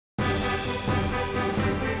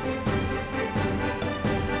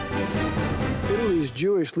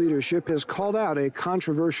Jewish leadership has called out a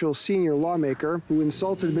controversial senior lawmaker who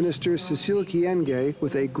insulted Minister Cecile Kyenge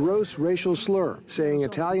with a gross racial slur, saying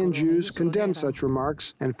Italian Jews condemned such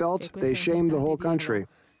remarks and felt they shamed the whole country.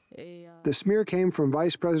 The smear came from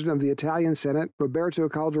Vice President of the Italian Senate, Roberto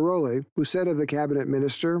Calderoli, who said of the cabinet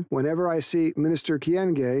minister, "Whenever I see Minister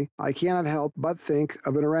Kyenge, I cannot help but think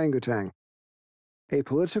of an orangutan." A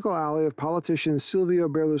political ally of politician Silvio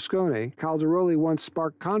Berlusconi, Calderoli once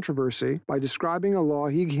sparked controversy by describing a law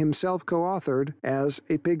he himself co-authored as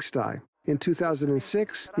a pigsty. In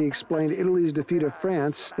 2006, he explained Italy's defeat of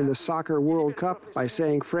France in the Soccer World Cup by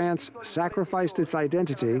saying France sacrificed its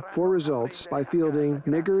identity for results by fielding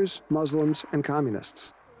niggers, Muslims, and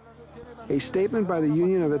communists. A statement by the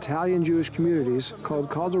Union of Italian Jewish Communities called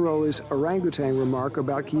Calderoli's orangutan remark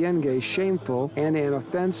about Kyenge shameful and an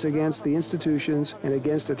offense against the institutions and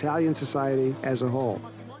against Italian society as a whole.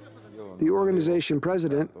 The organization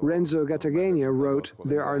president, Renzo Gattagania, wrote,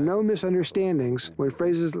 "There are no misunderstandings when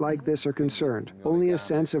phrases like this are concerned, only a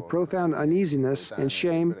sense of profound uneasiness and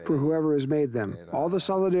shame for whoever has made them. All the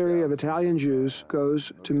solidarity of Italian Jews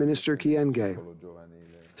goes to Minister Kyenge."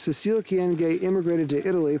 Cecile Kyenge immigrated to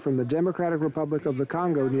Italy from the Democratic Republic of the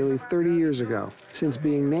Congo nearly 30 years ago. Since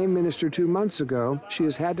being named minister 2 months ago, she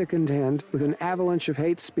has had to contend with an avalanche of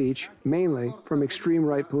hate speech, mainly from extreme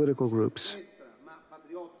right political groups.